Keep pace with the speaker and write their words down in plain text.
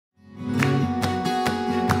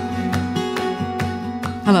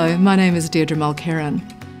Hello, my name is Deirdre Mulkerrin.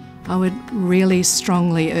 I would really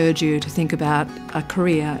strongly urge you to think about a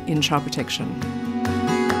career in child protection.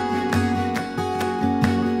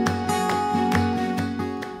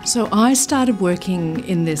 So I started working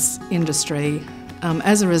in this industry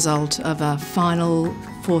as a result of a final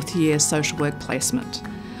fourth year social work placement.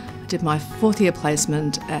 I did my fourth year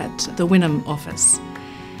placement at the Wynnum office.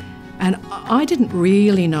 And I didn't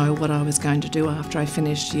really know what I was going to do after I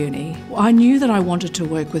finished uni. I knew that I wanted to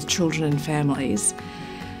work with children and families,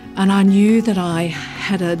 and I knew that I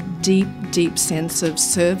had a deep, deep sense of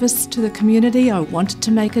service to the community. I wanted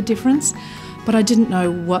to make a difference, but I didn't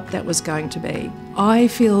know what that was going to be. I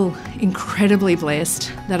feel incredibly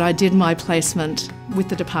blessed that I did my placement with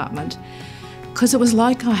the department, because it was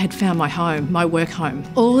like I had found my home, my work home.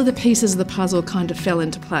 All of the pieces of the puzzle kind of fell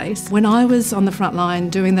into place. When I was on the front line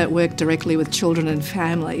doing that work directly with children and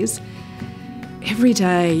families, every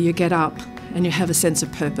day you get up and you have a sense of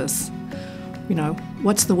purpose. You know,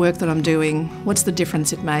 what's the work that I'm doing? What's the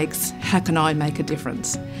difference it makes? How can I make a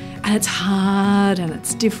difference? And it's hard and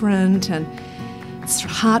it's different and it's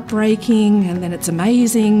heartbreaking and then it's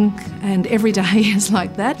amazing, and every day is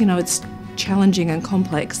like that. You know, it's challenging and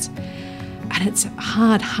complex. And it's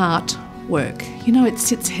hard heart work. You know, it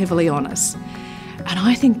sits heavily on us. And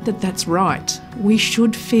I think that that's right. We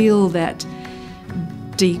should feel that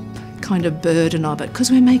deep kind of burden of it,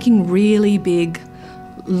 because we're making really big,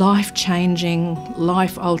 life-changing,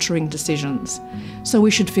 life-altering decisions. So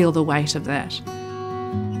we should feel the weight of that.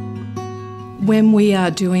 When we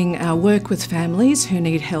are doing our work with families who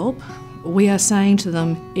need help, we are saying to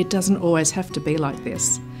them, it doesn't always have to be like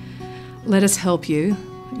this. Let us help you.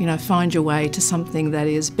 You know, find your way to something that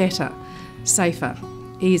is better, safer,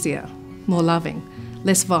 easier, more loving,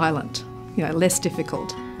 less violent, you know, less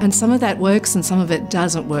difficult. And some of that works and some of it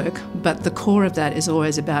doesn't work, but the core of that is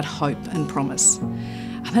always about hope and promise.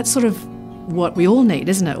 And that's sort of what we all need,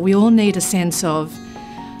 isn't it? We all need a sense of,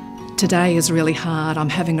 today is really hard, I'm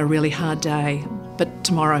having a really hard day, but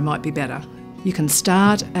tomorrow might be better. You can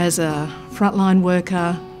start as a frontline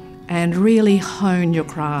worker and really hone your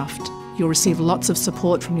craft. You'll receive lots of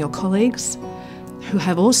support from your colleagues who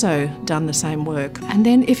have also done the same work. And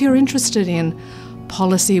then if you're interested in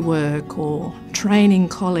policy work or training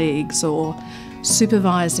colleagues or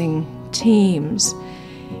supervising teams,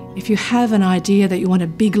 if you have an idea that you want a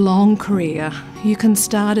big, long career, you can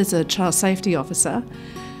start as a child safety officer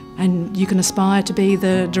and you can aspire to be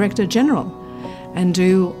the Director General and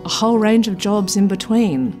do a whole range of jobs in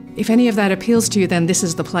between. If any of that appeals to you, then this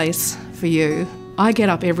is the place for you. I get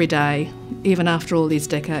up every day, even after all these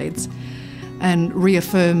decades, and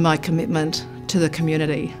reaffirm my commitment to the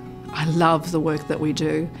community. I love the work that we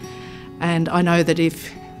do, and I know that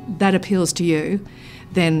if that appeals to you,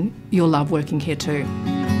 then you'll love working here too.